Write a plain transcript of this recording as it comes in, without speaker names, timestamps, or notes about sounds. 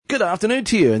Good afternoon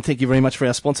to you, and thank you very much for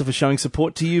our sponsor for showing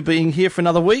support to you being here for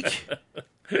another week.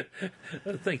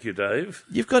 Thank you, Dave.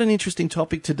 You've got an interesting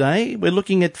topic today. We're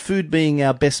looking at food being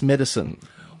our best medicine.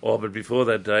 Oh, but before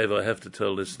that, Dave, I have to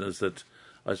tell listeners that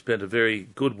I spent a very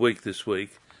good week this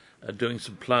week doing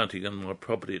some planting on my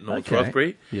property at North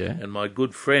Rothbury. Yeah. And my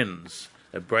good friends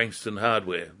at Branxton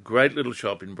Hardware, great little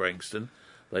shop in Branxton,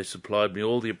 they supplied me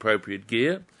all the appropriate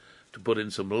gear to put in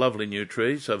some lovely new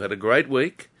trees. So I've had a great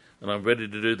week, and I'm ready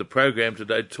to do the program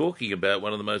today talking about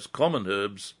one of the most common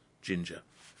herbs, ginger.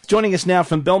 Joining us now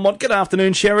from Belmont, good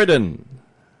afternoon, Sheridan.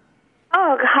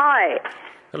 Oh, hi.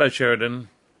 Hello, Sheridan.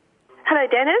 Hello,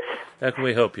 Dennis. How can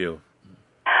we help you?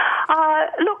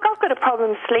 Look, I've got a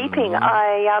problem sleeping.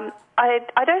 I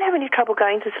don't have any trouble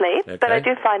going to sleep, Okay. but I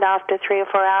do find after 3 or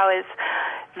 4 hours,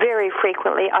 very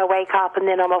frequently, I wake up and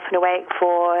then I'm often awake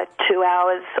for 2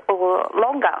 hours or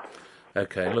longer.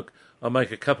 Okay, look, I'll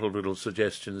make a couple of little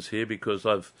suggestions here because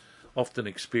I've often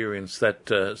experienced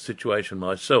that situation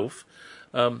myself.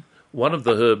 One of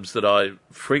the herbs that I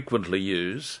frequently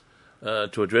use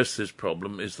to address this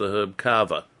problem is the herb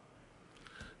Kava.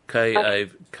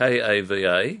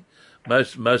 K-A-V-A.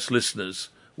 Most listeners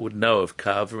would know of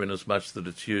Kava in as much that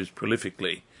it's used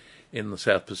prolifically in the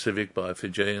South Pacific by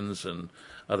Fijians and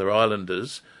other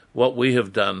islanders. What we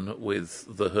have done with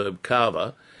the herb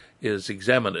Kava is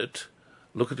examine it,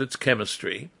 look at its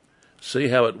chemistry, see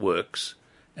how it works,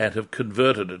 and have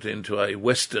converted it into a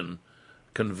Western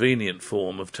convenient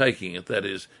form of taking it, that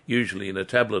is, usually in a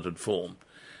tableted form.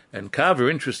 And Kava,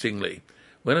 interestingly,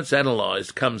 when it's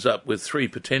analysed, comes up with 3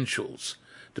 potentials,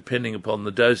 depending upon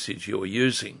the dosage you're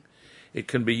using. It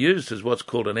can be used as what's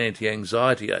called an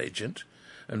anti-anxiety agent,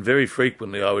 and very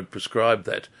frequently I would prescribe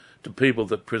that to people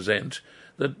that present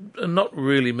that are not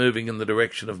really moving in the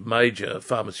direction of major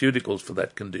pharmaceuticals for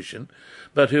that condition,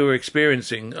 but who are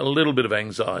experiencing a little bit of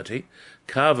anxiety.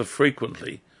 Kava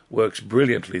frequently works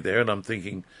brilliantly there, and I'm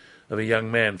thinking of a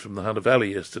young man from the Hunter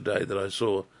Valley yesterday that I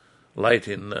saw late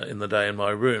in the day in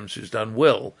my rooms who's done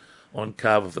well on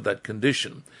Kava for that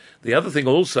condition. The other thing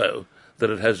also that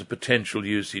it has a potential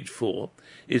usage for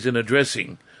is in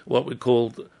addressing what we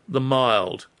call the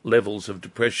mild levels of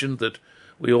depression that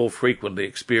we all frequently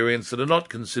experience that are not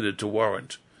considered to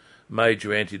warrant major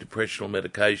antidepressant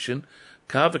medication.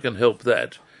 Kava can help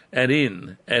that, and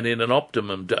in an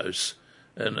optimum dose,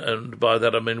 and by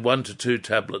that I mean 1 to 2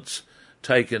 tablets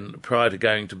taken prior to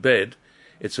going to bed.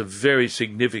 It's a very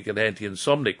significant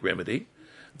anti-insomnic remedy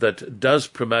that does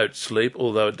promote sleep,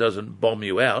 although it doesn't bomb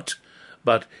you out,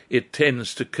 but it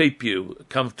tends to keep you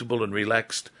comfortable and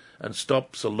relaxed and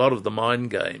stops a lot of the mind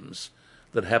games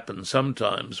that happen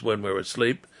sometimes when we're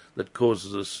asleep that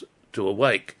causes us to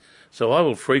awake. So I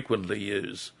will frequently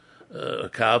use a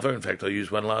Kava. In fact, I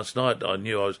used one last night. I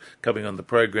knew I was coming on the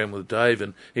program with Dave,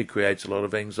 and he creates a lot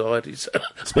of anxiety. So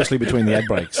Especially between the ad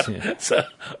breaks. Yeah. So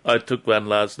I took one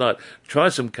last night. Try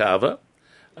some Kava.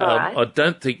 Right. I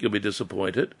don't think you'll be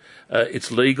disappointed. It's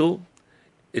legal,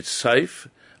 it's safe,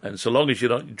 and so long as you're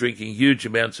not drinking huge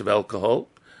amounts of alcohol,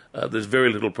 there's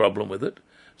very little problem with it.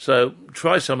 So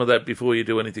try some of that before you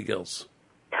do anything else.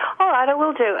 All right, I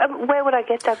will do. Where would I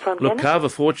get that from, Look, Dennis? Kava,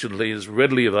 fortunately, is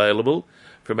readily available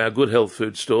from our good health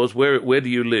food stores. Where do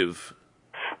you live?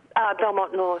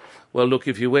 Belmont North. Well, look,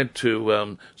 if you went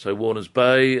to, say, Warners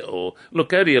Bay, or look,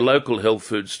 go to your local health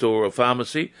food store or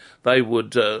pharmacy, they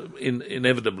would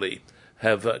inevitably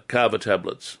have Kava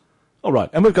tablets. All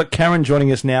right, and we've got Karen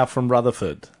joining us now from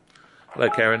Rutherford. Hello,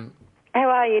 Karen. How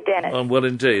are you, Dennis? I'm well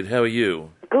indeed. How are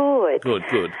you? Good.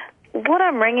 Good. What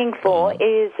I'm ringing for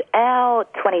is our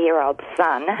 20-year-old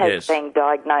son has been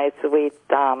diagnosed with,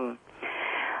 I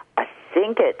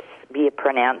think it's, you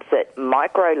pronounce it,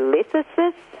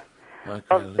 microlithosis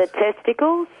of the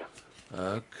testicles.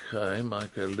 Okay,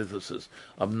 microlithosis.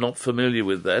 I'm not familiar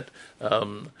with that.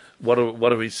 What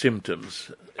are his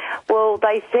symptoms? Well,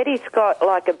 they said he's got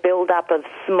like a build-up of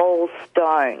small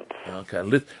stones. Okay,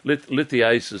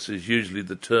 lithiasis is usually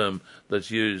the term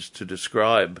that's used to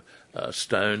describe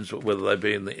stones, whether they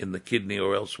be in the kidney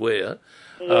or elsewhere.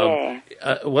 Yeah.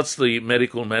 What's the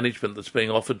medical management that's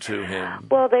being offered to him?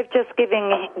 Well, they've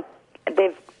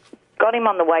got him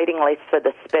on the waiting list for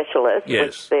the specialist,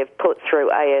 which they've put through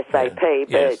ASAP,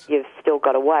 but you've still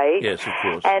got to wait. Yes, of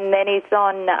course. And then he's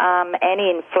on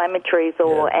anti-inflammatories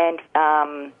or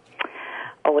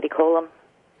what do you call them?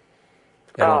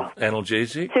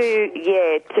 Analgesics?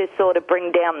 To sort of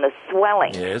bring down the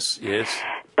swelling. Yes.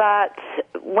 But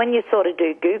when you sort of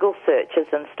do Google searches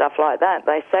and stuff like that,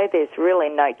 they say there's really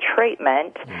no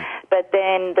treatment. But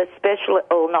then the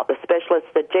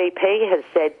GP has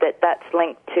said that that's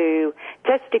linked to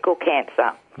testicle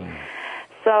cancer.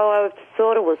 So I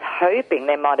sort of was hoping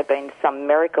there might have been some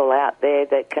miracle out there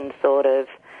that can sort of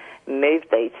move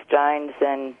these stones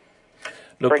and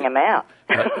bring them out.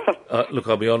 Look,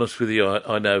 I'll be honest with you,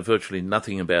 I know virtually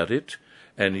nothing about it,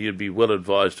 and you'd be well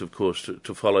advised, of course,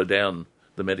 to follow down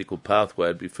the medical pathway.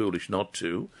 It'd be foolish not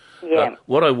to. Yeah.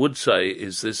 What I would say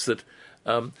is this, that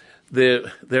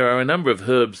there are a number of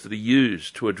herbs that are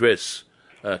used to address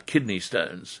kidney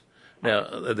stones.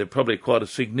 Now, they're probably quite a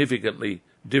significantly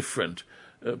different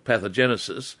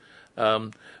pathogenesis,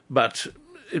 but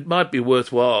it might be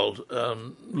worthwhile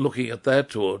looking at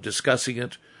that or discussing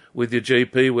it with your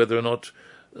GP, whether or not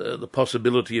the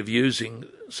possibility of using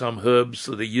some herbs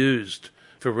that are used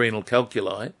for renal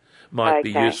calculi might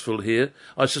be useful here.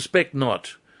 I suspect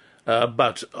not,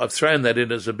 but I've thrown that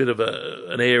in as a bit of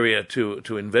an area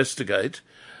to investigate.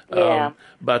 Yeah.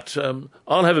 But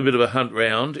I'll have a bit of a hunt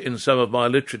round in some of my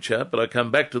literature, but I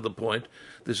come back to the point,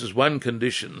 this is one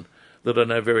condition that I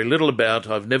know very little about,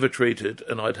 I've never treated,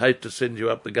 and I'd hate to send you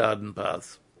up the garden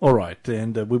path. All right,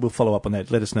 and we will follow up on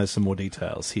that. Let us know some more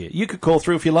details here. You could call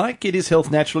through if you like. It is Health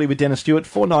Naturally with Dennis Stewart,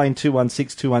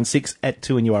 49216216 at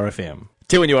 2NURFM.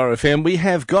 2NURFM, we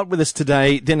have got with us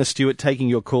today Dennis Stewart taking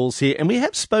your calls here, and we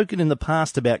have spoken in the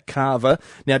past about Carver.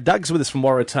 Now, Doug's with us from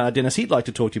Waratah. Dennis, he'd like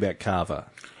to talk to you about Carver.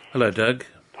 Hello, Doug.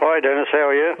 Hi, Dennis. How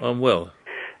are you? I'm well.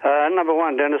 Number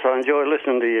one, Dennis, I enjoy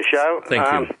listening to your show. Thank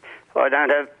you.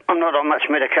 I'm not on much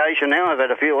medication now. I've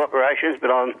had a few operations, but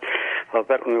I've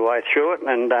battled my way through it,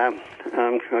 and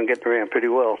I'm getting around pretty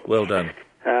well. Well done.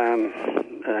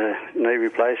 Knee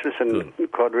replacements and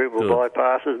quadruple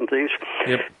bypasses and things.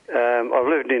 Yep. I've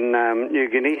lived in New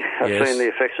Guinea. I've seen the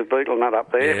effects of beetle nut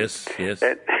up there. Yes.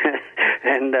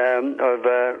 And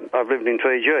I've lived in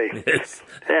Fiji. Yes.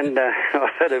 And I've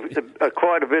had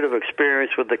quite a bit of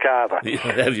experience with the Carver.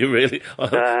 Have you really?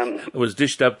 It was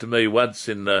dished up to me once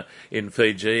in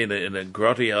Fiji in a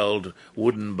grotty old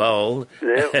wooden bowl,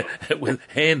 with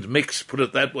hand mix, put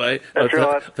it that way. That's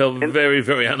right. Felt very,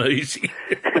 very uneasy.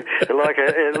 like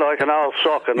an old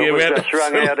sock, and it was just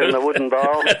wrung out in the wooden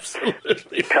bowl.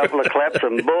 Absolutely. A couple of claps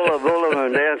and bulla,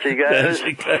 and down she goes.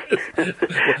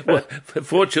 Well,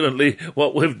 fortunately,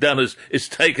 what we've done is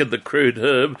taken the crude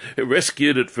herb,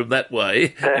 rescued it from that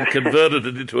way, and converted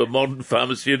it into a modern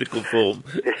pharmaceutical form.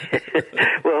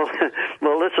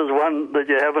 Well, this is one that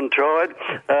you haven't tried.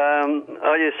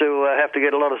 I used to have to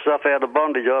get a lot of stuff out of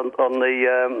bondage on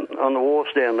the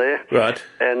wharfs down there. Right.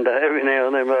 And every now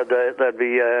and then they'd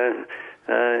be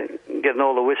getting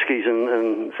all the whiskies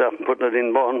and stuff and putting it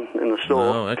in bond in the store.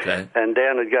 Oh, okay. And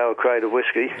down would go a crate of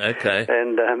whiskey. Okay.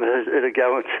 And it'd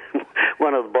go,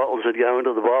 one of the bottles would go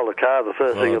into the bowl of Carver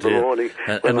first thing in the morning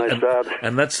when they started.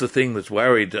 And that's the thing that's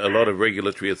worried a lot of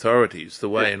regulatory authorities, the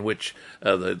way in which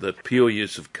the pure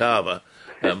use of Carver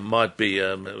might be,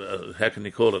 how can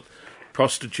you call it,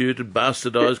 prostituted,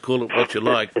 bastardised, call it what you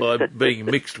like, by being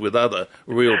mixed with other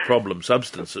real problem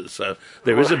substances. So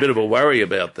there is a bit of a worry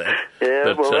about that.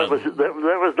 Yeah, but, that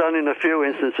was done in a few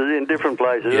instances in different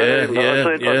places. I've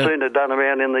seen it done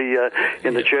around in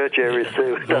the church areas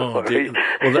too. Oh, dear.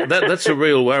 Well, that's a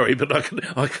real worry, but I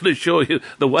can assure you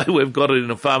the way we've got it in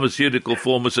a pharmaceutical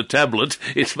form as a tablet,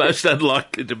 it's most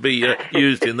unlikely to be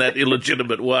used in that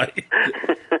illegitimate way.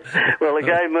 Well, it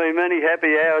gave me many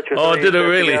happy hours. Oh, did it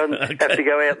really? Have to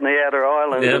go out in the outer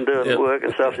islands and do work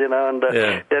and stuff, and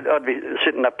I'd be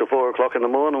sitting up to 4 o'clock in the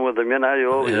morning with them,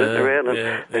 you're always sitting around.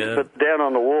 But down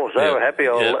on the wharf, they were happy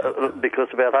because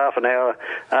about half an hour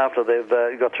after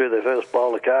they've got through their first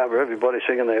bowl of Carver, everybody's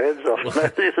singing their heads off.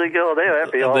 You think, oh, they're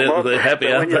happy. They're happy,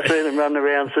 when you see them running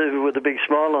around with a big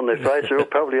smile on their face, they're all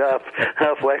probably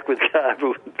half whacked with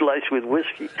Carver laced with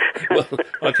whiskey. Well,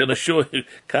 I can assure you,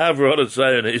 Carver on its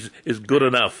own is good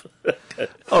enough.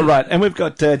 All right, and we've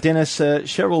got Dennis.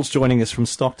 Cheryl's joining us from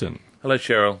Stockton. Hello,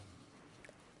 Cheryl.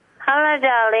 Hello,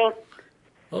 darling.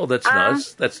 Oh, that's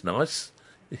nice. That's nice.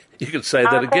 You can say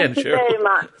that again, Cheryl. Thank you very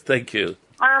much. Thank you.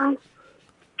 I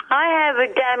have a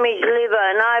damaged liver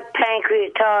and I have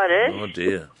pancreatitis. Oh,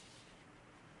 dear.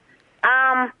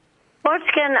 I've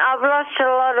lost a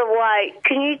lot of weight.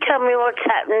 Can you tell me what's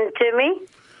happening to me?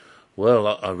 Well,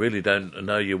 I really don't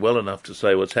know you well enough to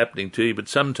say what's happening to you, but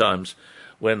sometimes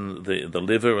when the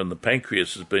liver and the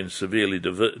pancreas has been severely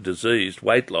diseased,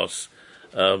 weight loss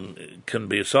can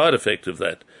be a side effect of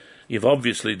that. You've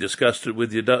obviously discussed it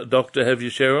with your doctor, have you,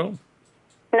 Cheryl?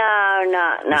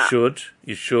 No.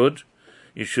 You should.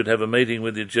 You should have a meeting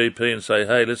with your GP and say,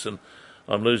 hey, listen,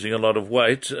 I'm losing a lot of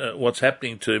weight. What's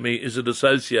happening to me? Is it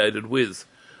associated with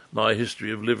my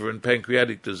history of liver and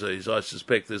pancreatic disease? I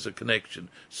suspect there's a connection.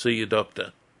 See your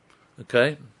doctor.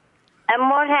 Okay? And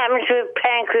what happens with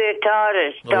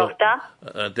pancreatitis,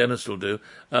 Doctor? Dennis will do.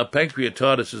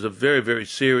 Pancreatitis is a very, very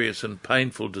serious and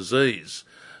painful disease,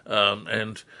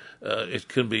 and it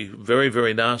can be very,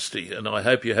 very nasty. And I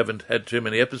hope you haven't had too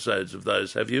many episodes of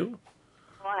those, have you?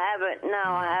 I haven't. No,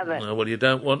 I haven't. Well, you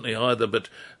don't want any either, but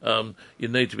you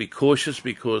need to be cautious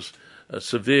because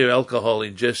severe alcohol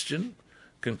ingestion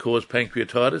can cause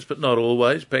pancreatitis, but not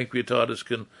always. Pancreatitis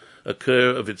can occur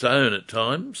of its own at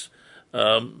times.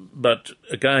 But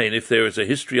again, if there is a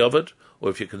history of it, or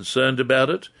if you're concerned about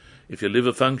it, if your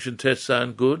liver function tests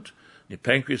aren't good, your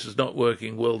pancreas is not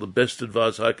working well, the best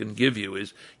advice I can give you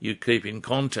is you keep in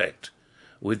contact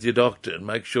with your doctor and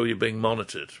make sure you're being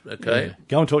monitored, okay? Yeah.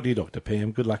 Go and talk to your doctor,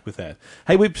 Pam. Good luck with that.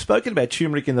 Hey, we've spoken about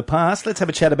turmeric in the past. Let's have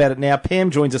a chat about it now.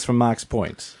 Pam joins us from Marks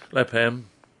Point. Hello, Pam.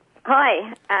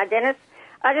 Hi, Dennis.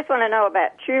 I just want to know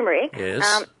about turmeric.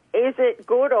 Yes. Is it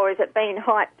good or is it being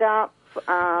hyped up?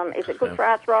 Is it good for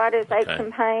arthritis, aches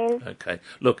and pains? Okay.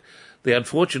 Look, the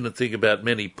unfortunate thing about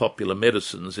many popular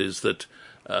medicines is that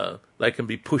they can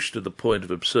be pushed to the point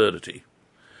of absurdity.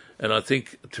 And I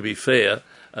think, to be fair,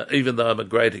 even though I'm a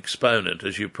great exponent,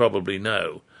 as you probably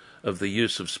know, of the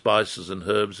use of spices and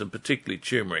herbs, and particularly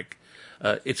turmeric,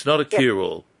 it's not a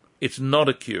cure-all. It's not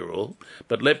a cure-all.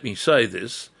 But let me say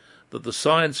this, that the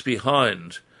science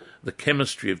behind the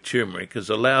chemistry of turmeric has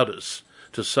allowed us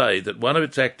to say that one of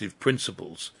its active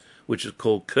principles, which is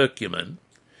called curcumin,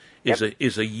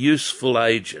 is a useful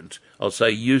agent. I'll say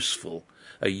useful.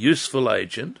 A useful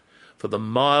agent for the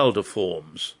milder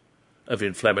forms of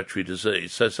inflammatory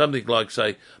disease. So something like,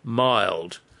 say,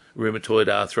 mild rheumatoid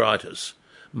arthritis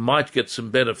might get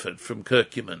some benefit from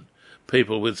curcumin.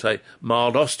 People with, say,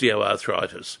 mild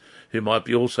osteoarthritis, who might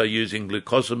be also using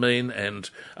glucosamine and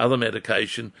other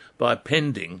medication by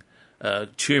appending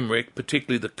turmeric,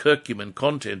 particularly the curcumin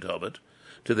content of it,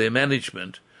 to their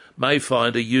management, may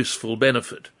find a useful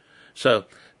benefit. So,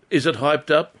 is it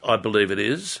hyped up? I believe it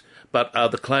is. But are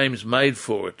the claims made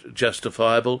for it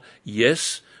justifiable?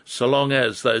 Yes, so long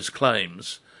as those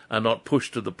claims are not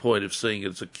pushed to the point of seeing it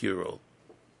as a cure-all.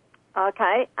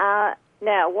 Okay.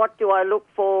 Now, what do I look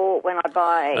for when I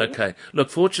buy? Okay. Look,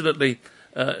 fortunately,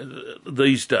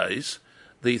 these days,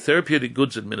 the Therapeutic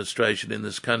Goods Administration in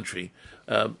this country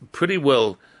pretty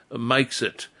well makes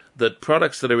it that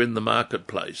products that are in the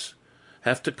marketplace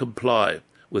have to comply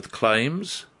with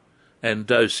claims and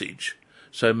dosage.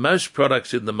 So most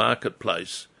products in the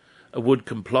marketplace would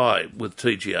comply with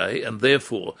TGA, and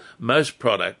therefore most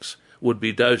products would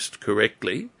be dosed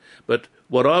correctly. But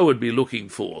what I would be looking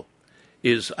for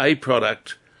is a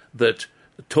product that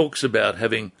talks about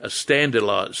having a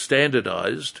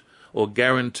standardized or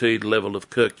guaranteed level of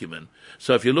curcumin.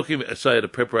 So if you're looking, say, at a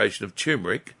preparation of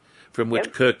turmeric from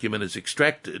which curcumin is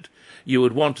extracted, you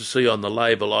would want to see on the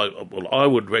label, I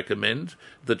would recommend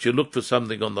that you look for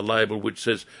something on the label which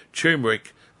says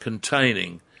turmeric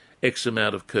containing X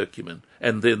amount of curcumin,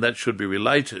 and then that should be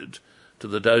related to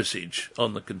the dosage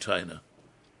on the container.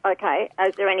 Okay.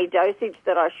 Is there any dosage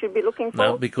that I should be looking for?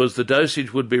 No, because the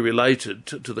dosage would be related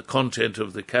to the content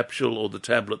of the capsule or the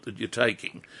tablet that you're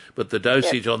taking, but the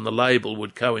dosage on the label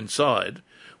would coincide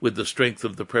with the strength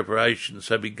of the preparation,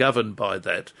 so be governed by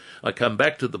that. I come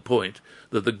back to the point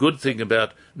that the good thing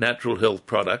about natural health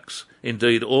products,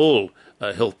 indeed all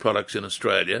health products in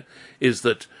Australia, is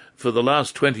that for the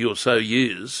last 20 or so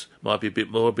years, might be a bit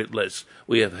more, a bit less,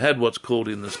 we have had what's called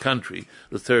in this country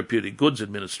the Therapeutic Goods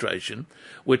Administration,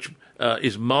 which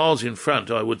is miles in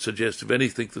front, I would suggest, of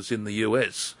anything that's in the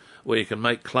US, where you can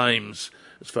make claims,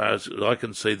 as far as I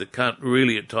can see, that can't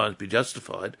really at times be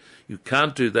justified. You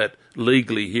can't do that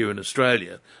legally here in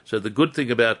Australia. So the good thing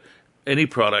about any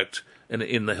product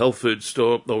in the health food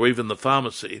store or even the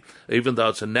pharmacy, even though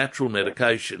it's a natural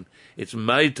medication, it's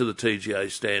made to the TGA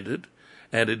standard,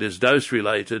 and it is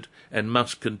dose-related and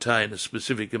must contain a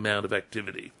specific amount of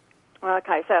activity.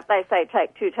 Okay, so if they say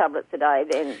take 2 tablets a day,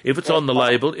 then... If it's on the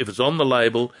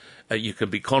label, you can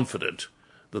be confident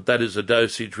that that is a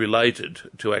dosage related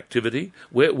to activity.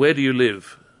 Where do you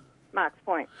live? Marks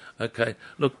Point. Okay.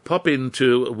 Look, pop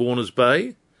into Warners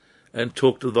Bay and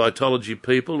talk to the Vitology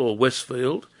people, or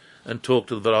Westfield and talk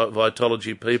to the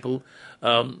Vitology people.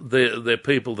 They're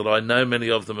people that I know, many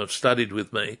of them have studied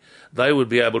with me. They would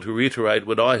be able to reiterate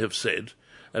what I have said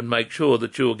and make sure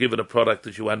that you are given a product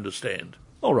that you understand.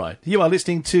 All right. You are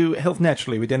listening to Health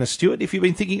Naturally with Dennis Stewart. If you've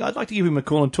been thinking, I'd like to give him a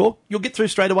call and talk, you'll get through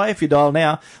straight away if you dial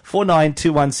now,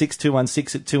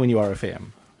 49216216 at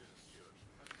 2NURFM.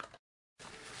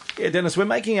 Yeah, Dennis, we're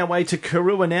making our way to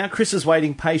Karua now. Chris is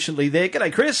waiting patiently there.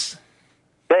 G'day, Chris.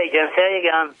 Hey, Dennis. How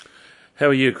you going? How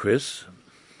are you, Chris?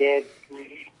 Yeah,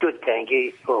 good, thank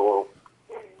you. Oh,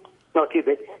 well. Not too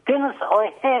bad. Dennis,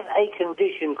 I have a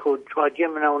condition called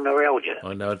trigeminal neuralgia.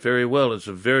 I know it very well. It's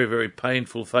a very, very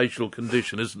painful facial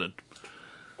condition, isn't it?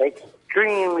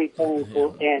 Extremely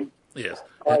painful, and... Yes.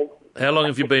 How long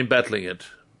have you been battling it?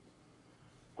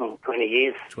 20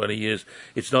 years. 20 years.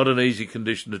 It's not an easy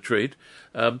condition to treat.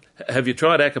 Have you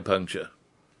tried acupuncture?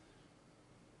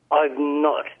 I've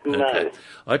not, no. Okay.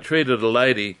 I treated a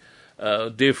lady, a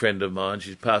dear friend of mine.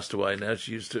 She's passed away now.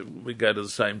 We go to the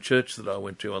same church that I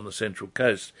went to on the Central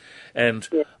Coast. And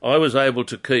I was able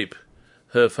to keep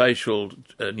her facial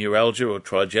neuralgia or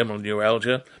trigeminal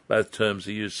neuralgia, both terms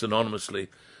are used synonymously.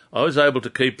 I was able to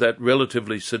keep that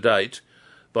relatively sedate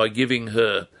by giving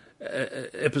her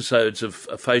episodes of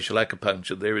facial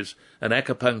acupuncture. There is an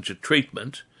acupuncture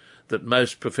treatment that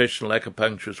most professional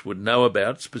acupuncturists would know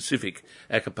about, specific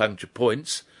acupuncture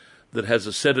points, that has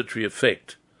a sedatory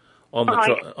effect on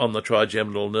the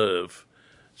trigeminal nerve.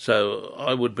 So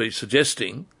I would be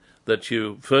suggesting that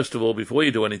you, first of all, before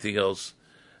you do anything else,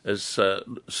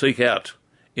 seek out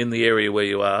in the area where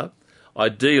you are,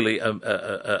 ideally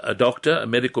a doctor, a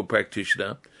medical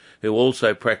practitioner, who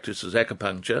also practices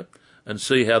acupuncture, and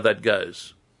see how that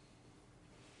goes.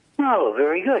 Oh,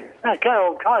 very good. Okay,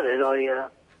 I'll try that.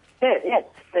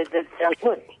 That sounds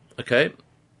good. Okay.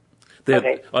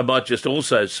 I might just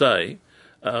also say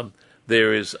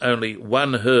there is only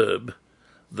one herb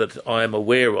that I am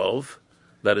aware of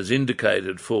that is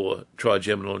indicated for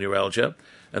trigeminal neuralgia,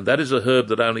 and that is a herb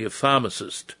that only a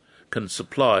pharmacist can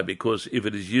supply, because if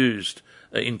it is used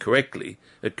incorrectly,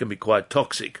 it can be quite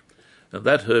toxic. And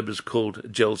that herb is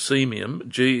called Gelsemium,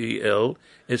 Gelsemium,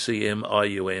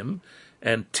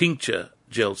 and tincture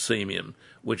Gelsemium,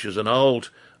 which is an old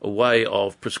way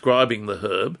of prescribing the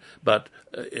herb, but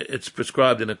it's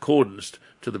prescribed in accordance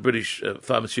to the British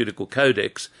Pharmaceutical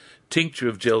Codex. Tincture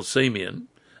of Gelsemium,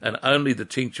 and only the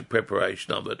tincture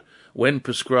preparation of it, when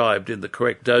prescribed in the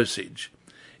correct dosage,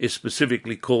 is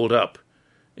specifically called up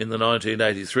in the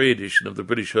 1983 edition of the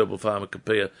British Herbal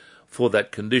Pharmacopoeia for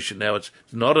that condition. Now, it's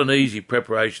not an easy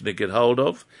preparation to get hold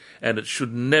of, and it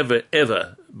should never,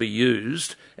 ever be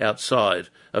used outside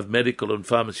of medical and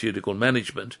pharmaceutical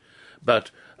management.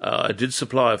 But I did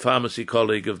supply a pharmacy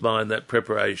colleague of mine that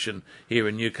preparation here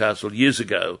in Newcastle years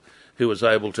ago, who was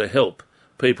able to help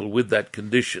people with that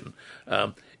condition.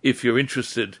 If you're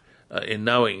interested in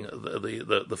knowing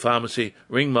the pharmacy,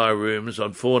 ring my rooms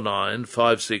on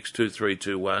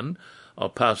 49562321. I'll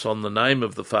pass on the name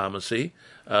of the pharmacy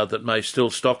that may still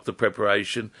stock the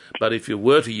preparation, but if you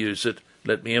were to use it,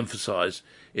 let me emphasise,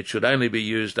 it should only be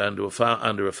used under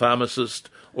a pharmacist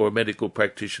or a medical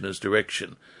practitioner's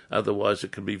direction. Otherwise,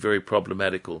 it can be very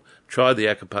problematical. Try the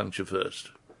acupuncture first.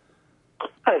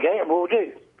 Okay, we'll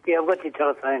do. Yeah, I've got your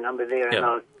telephone number there, and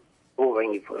I'll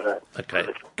ring you for that. Okay.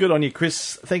 Good on you,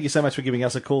 Chris. Thank you so much for giving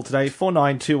us a call today.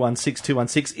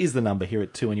 49216216 is the number here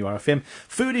at 2NURFM.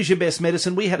 Food is your best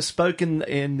medicine. We have spoken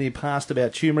in the past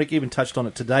about turmeric, even touched on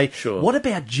it today. Sure. What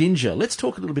about ginger? Let's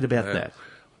talk a little bit about that.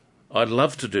 I'd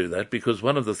love to do that, because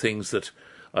one of the things that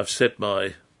I've set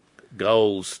my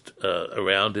goals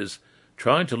around is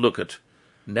trying to look at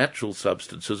natural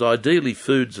substances, ideally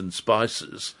foods and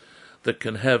spices, that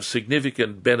can have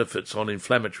significant benefits on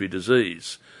inflammatory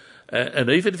disease. And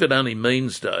even if it only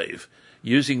means, Dave,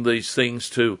 using these things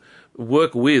to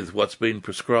work with what's been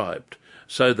prescribed,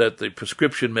 so that the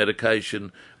prescription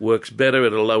medication works better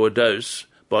at a lower dose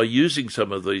by using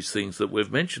some of these things that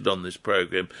we've mentioned on this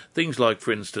program, things like,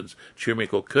 for instance,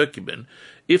 turmeric or curcumin,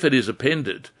 if it is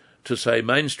appended to, say,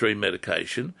 mainstream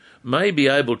medication, may be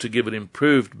able to give an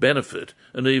improved benefit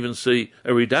and even see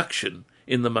a reduction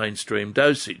in the mainstream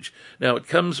dosage. Now, it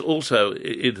comes also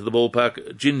into the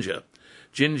ballpark ginger.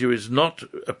 Ginger is not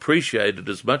appreciated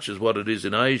as much as what it is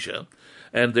in Asia,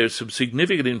 and there's some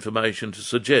significant information to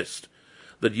suggest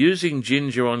that using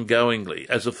ginger ongoingly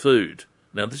as a food,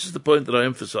 now this is the point that I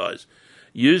emphasise,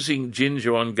 using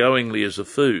ginger ongoingly as a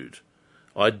food,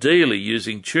 ideally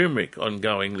using turmeric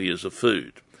ongoingly as a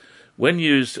food, when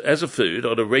used as a food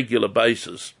on a regular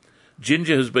basis,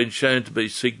 ginger has been shown to be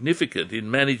significant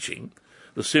in managing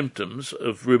the symptoms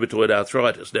of rheumatoid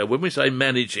arthritis. Now, when we say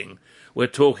managing, we're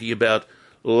talking about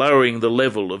lowering the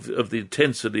level of the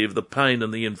intensity of the pain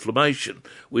and the inflammation.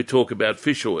 We talk about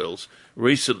fish oils.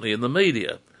 Recently in the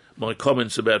media, my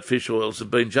comments about fish oils have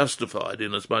been justified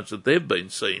in as much that they've been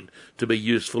seen to be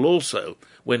useful also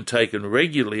when taken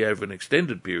regularly over an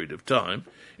extended period of time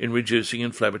in reducing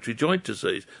inflammatory joint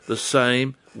disease. The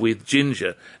same with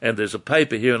ginger. And there's a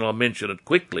paper here, and I'll mention it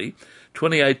quickly,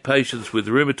 28 patients with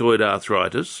rheumatoid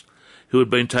arthritis who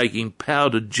had been taking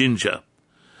powdered ginger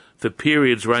for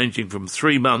periods ranging from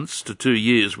 3 months to 2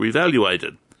 years were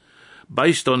evaluated.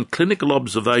 Based on clinical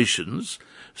observations,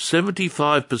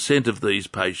 75% of these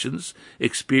patients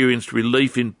experienced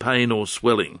relief in pain or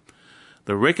swelling.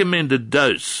 The recommended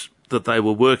dose that they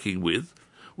were working with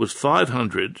was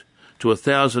 500 to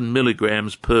 1,000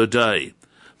 milligrams per day.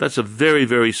 That's a very,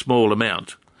 very small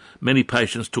amount. Many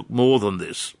patients took more than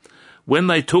this. When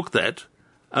they took that,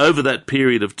 over that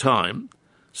period of time,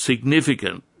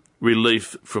 significant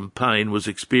relief from pain was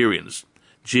experienced.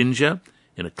 Ginger,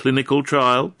 in a clinical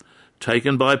trial,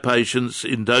 taken by patients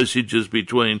in dosages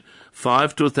between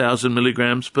 5 to 1,000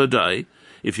 milligrams per day,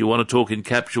 if you want to talk in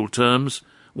capsule terms,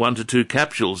 1 to 2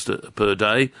 capsules per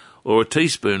day, or a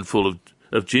teaspoonful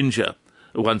of ginger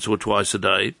once or twice a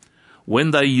day.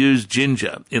 When they used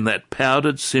ginger in that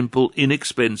powdered, simple,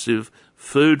 inexpensive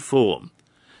food form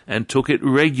and took it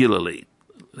regularly,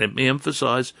 let me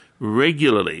emphasise,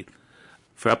 regularly,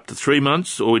 for up to 3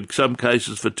 months, or in some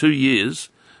cases for 2 years,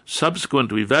 subsequent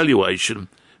to evaluation,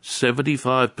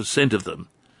 75% of them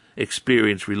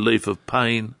experience relief of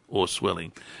pain or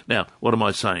swelling. Now, what am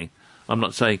I saying? I'm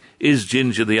not saying, is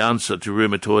ginger the answer to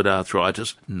rheumatoid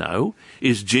arthritis? No.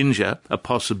 Is ginger a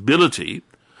possibility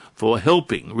for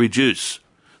helping reduce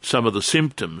some of the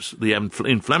symptoms, the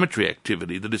inflammatory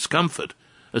activity, the discomfort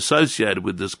associated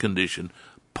with this condition?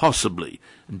 Possibly.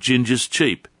 Ginger's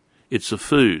cheap. It's a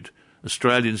food.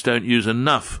 Australians don't use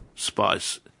enough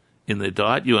spice in their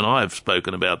diet. You and I have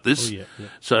spoken about this. Oh, yeah.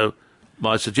 So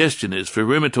my suggestion is for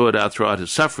rheumatoid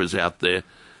arthritis sufferers out there,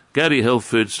 go to your health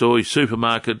food store, your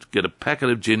supermarket, get a packet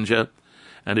of ginger,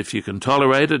 and if you can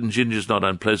tolerate it, and ginger's not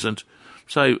unpleasant,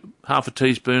 say half a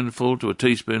teaspoonful to a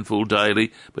teaspoonful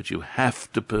daily, but you have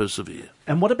to persevere.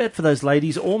 And what about for those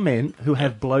ladies or men who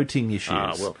have bloating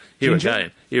issues? Well, here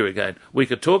again, we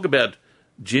could talk about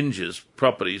ginger's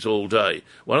properties all day.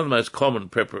 One of the most common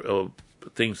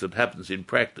things that happens in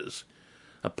practice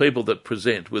are people that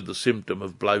present with the symptom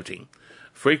of bloating.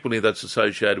 Frequently that's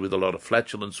associated with a lot of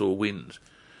flatulence or wind.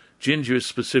 Ginger is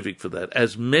specific for that,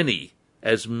 as many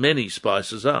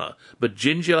spices are. But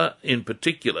ginger in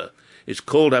particular is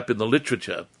called up in the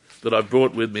literature that I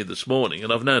brought with me this morning,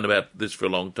 and I've known about this for a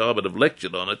long time, but I've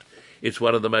lectured on it. It's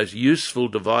one of the most useful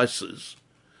devices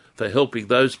for helping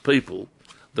those people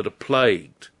that are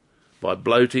plagued by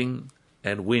bloating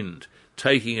and wind.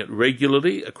 Taking it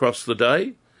regularly across the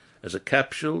day, as a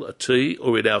capsule, a tea,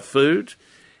 or in our food,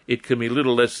 it can be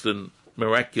little less than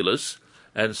miraculous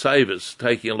and save us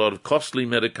taking a lot of costly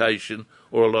medication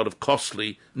or a lot of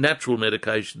costly natural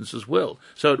medications as well.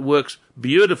 So it works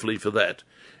beautifully for that.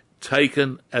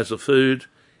 Taken as a food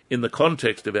in the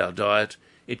context of our diet,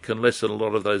 it can lessen a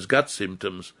lot of those gut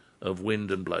symptoms of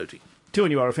wind and bloating.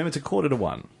 2NURFM, it's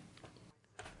 1:45.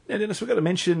 Now, Dennis, we've got to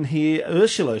mention here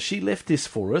Ursula. She left this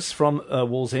for us from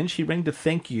Wallsend. She rang to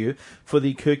thank you for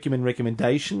the curcumin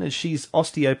recommendation, as she's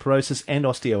osteoporosis and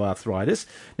osteoarthritis.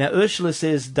 Now, Ursula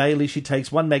says daily she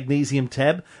takes 1 magnesium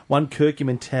tab, 1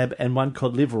 curcumin tab, and 1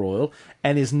 cod liver oil,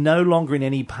 and is no longer in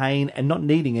any pain and not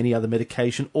needing any other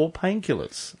medication or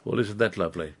painkillers. Well, isn't that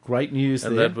lovely? Great news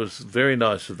and there. And that was very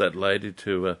nice of that lady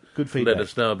to Good feedback. Let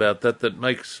us know about that. That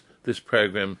makes this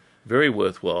program very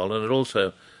worthwhile, and it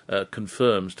also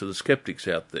confirms to the sceptics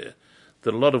out there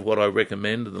that a lot of what I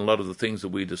recommend and a lot of the things that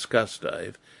we discuss,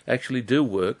 Dave, actually do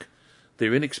work.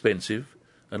 They're inexpensive,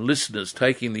 and listeners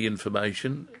taking the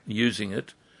information, using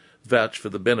it, vouch for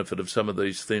the benefit of some of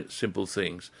these simple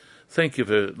things. Thank you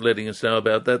for letting us know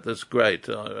about that. That's great.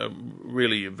 I'm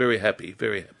really very happy,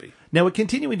 very happy. Now, we're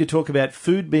continuing to talk about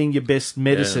food being your best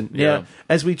medicine. Now,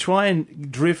 as we try and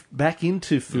drift back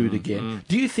into food again,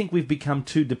 do you think we've become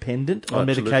too dependent on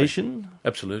medication?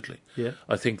 Absolutely. Yeah.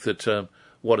 I think that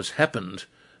what has happened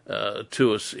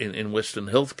to us in Western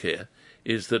healthcare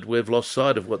is that we've lost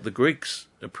sight of what the Greeks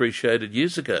appreciated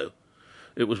years ago.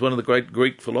 It was one of the great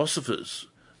Greek philosophers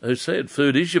who said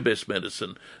food is your best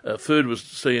medicine. Food was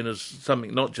seen as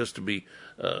something not just to be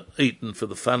eaten for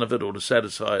the fun of it or to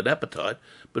satisfy an appetite,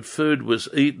 but food was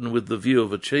eaten with the view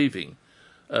of achieving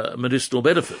medicinal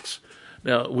benefits.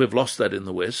 Now, we've lost that in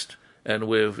the West, and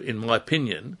we've, in my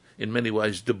opinion, in many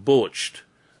ways debauched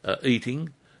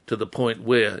eating to the point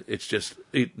where it's just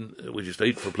eaten, we just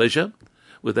eat for pleasure,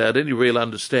 without any real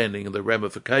understanding of the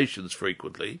ramifications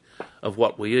frequently of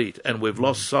what we eat. And we've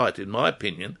lost sight, in my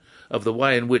opinion, of the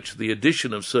way in which the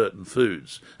addition of certain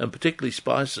foods, and particularly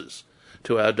spices,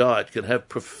 to our diet can have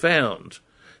profound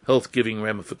health-giving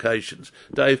ramifications.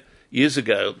 Dave, years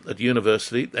ago at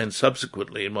university and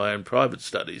subsequently in my own private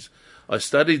studies, I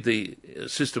studied the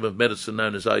system of medicine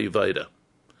known as Ayurveda.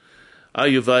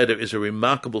 Ayurveda is a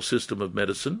remarkable system of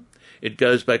medicine. It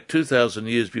goes back 2,000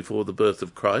 years before the birth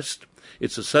of Christ.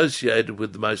 It's associated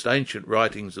with the most ancient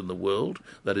writings in the world,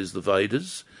 that is the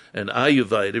Vedas, and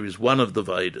Ayurveda is one of the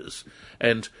Vedas.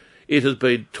 And it has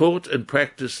been taught and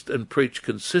practiced and preached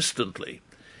consistently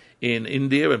in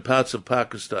India and parts of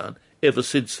Pakistan ever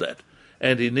since that.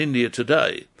 And in India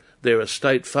today, there are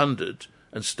state-funded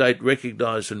and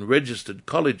state-recognised and registered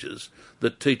colleges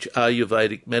that teach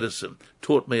Ayurvedic medicine.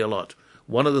 Taught me a lot.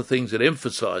 One of the things it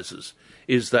emphasises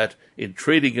is that in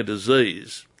treating a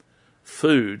disease,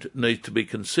 food needs to be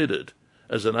considered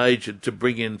as an agent to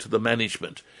bring into the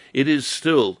management. It is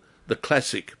still the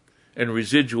classic and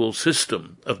residual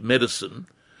system of medicine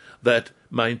that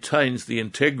maintains the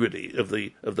integrity of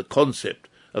the concept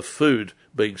of food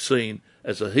being seen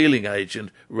as a healing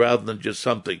agent rather than just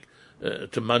something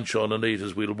to munch on and eat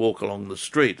as we'll walk along the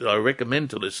street. I recommend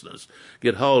to listeners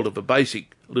get hold of a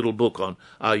basic little book on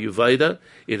Ayurveda.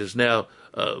 It is now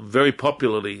very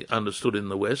popularly understood in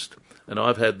the West, and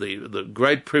I've had the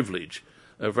great privilege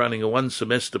of running a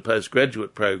one-semester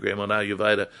postgraduate program on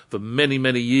Ayurveda for many,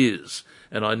 many years,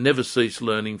 and I never cease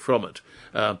learning from it.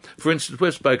 For instance, we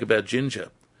spoke about ginger.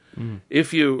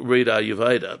 If you read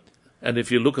Ayurveda, and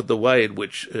if you look at the way in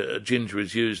which ginger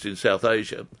is used in South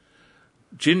Asia,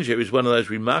 ginger is one of those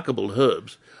remarkable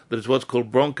herbs that is what's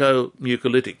called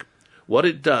bronchomucolytic. What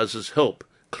it does is help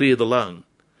clear the lung.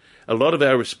 A lot of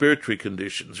our respiratory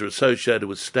conditions are associated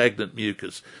with stagnant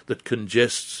mucus that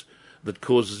congests, that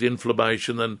causes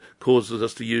inflammation and causes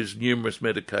us to use numerous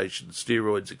medications,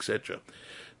 steroids, etc.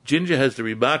 Ginger has the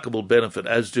remarkable benefit,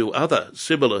 as do other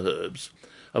similar herbs,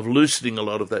 of loosening a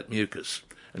lot of that mucus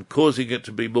and causing it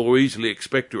to be more easily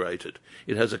expectorated.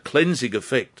 It has a cleansing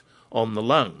effect on the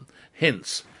lung.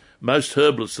 Hence, most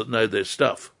herbalists that know their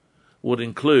stuff would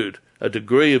include a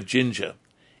degree of ginger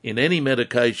in any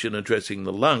medication addressing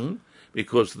the lung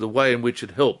because of the way in which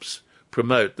it helps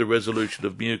promote the resolution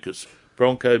of mucus.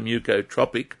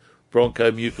 Bronchomucotropic,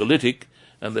 bronchomucolytic,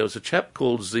 and there was a chap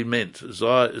called Ziment,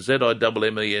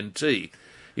 Z-I-M-M-E-N-T.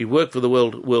 He worked for the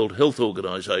World Health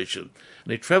Organization,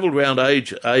 and he travelled around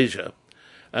Asia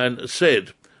and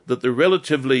said that the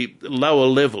relatively lower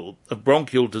level of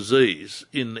bronchial disease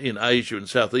in Asia and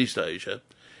Southeast Asia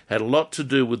had a lot to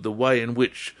do with the way in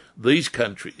which these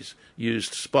countries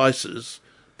used spices,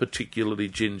 particularly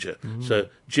ginger. So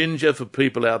ginger for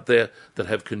people out there that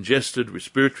have congested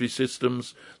respiratory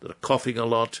systems, that are coughing a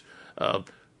lot,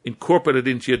 incorporate it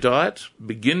into your diet,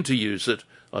 begin to use it.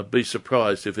 I'd be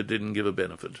surprised if it didn't give a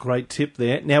benefit. Great tip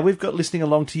there. Now, we've got listening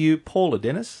along to you, Paula,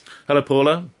 Dennis. Hello,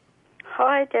 Paula.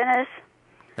 Hi, Dennis.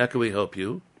 How can we help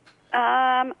you?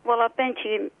 Well, I've been to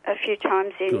you a few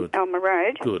times in Elmer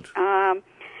Road. Good. I'm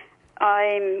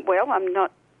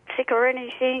not sick or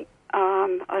anything.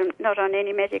 I'm not on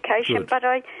any medication. Good. But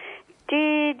I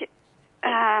did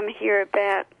hear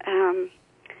about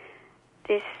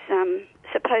this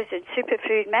supposed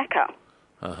superfood maca.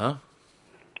 Uh-huh.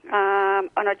 And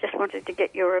I just wanted to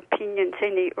get your opinion,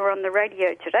 seeing that you're on the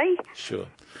radio today. Sure.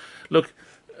 Look,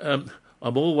 I'm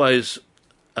always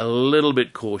a little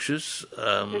bit cautious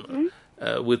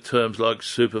with terms like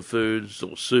superfoods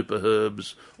or super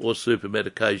herbs or super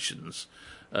medications.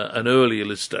 An earlier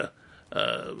listener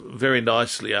very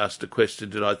nicely asked a question,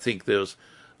 did I think there was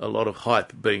a lot of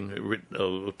hype being written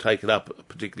or taken up,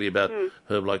 particularly about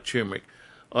herb like turmeric.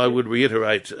 I would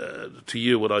reiterate to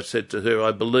you what I said to her.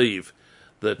 I believe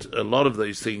that a lot of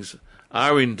these things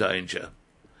are in danger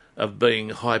of being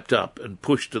hyped up and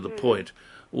pushed to the point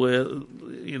where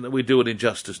we do an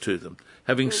injustice to them.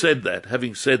 Having said that,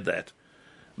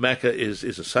 maca is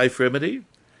a safe remedy.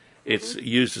 It's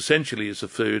used essentially as a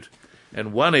food,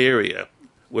 and one area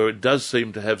where it does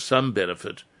seem to have some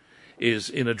benefit is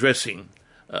in addressing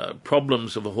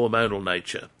problems of a hormonal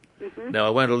nature. Now, I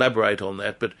won't elaborate on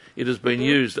that, but it has been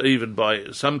used even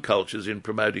by some cultures in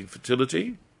promoting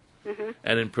fertility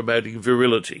and in promoting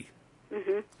virility.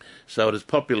 So it is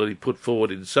popularly put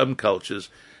forward in some cultures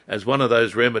as one of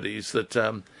those remedies that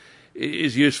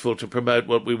is useful to promote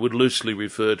what we would loosely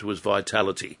refer to as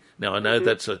vitality. Now, I know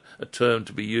that's a term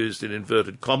to be used in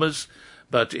inverted commas,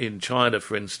 but in China,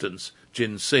 for instance,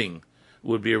 ginseng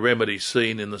would be a remedy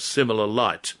seen in the similar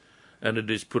light, and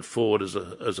it is put forward as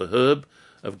a herb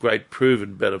of great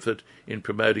proven benefit in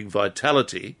promoting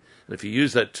vitality. And if you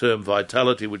use that term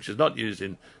vitality, which is not used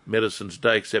in medicine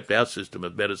today except our system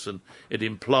of medicine, it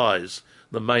implies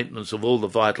the maintenance of all the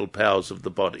vital powers of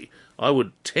the body. I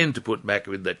would tend to put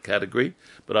maca in that category,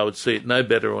 but I would see it no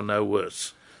better or no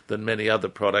worse than many other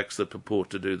products that purport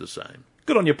to do the same.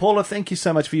 Good on you, Paula. Thank you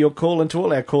so much for your call, and to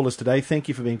all our callers today, thank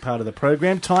you for being part of the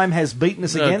program. Time has beaten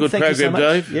us again. Good thank program, you so much.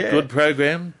 Dave. Yeah. Good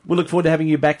program. We'll look forward to having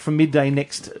you back from midday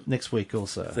next week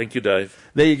also. Thank you, Dave.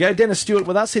 There you go. Dennis Stewart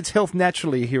with us. It's Health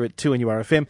Naturally here at 2NURFM.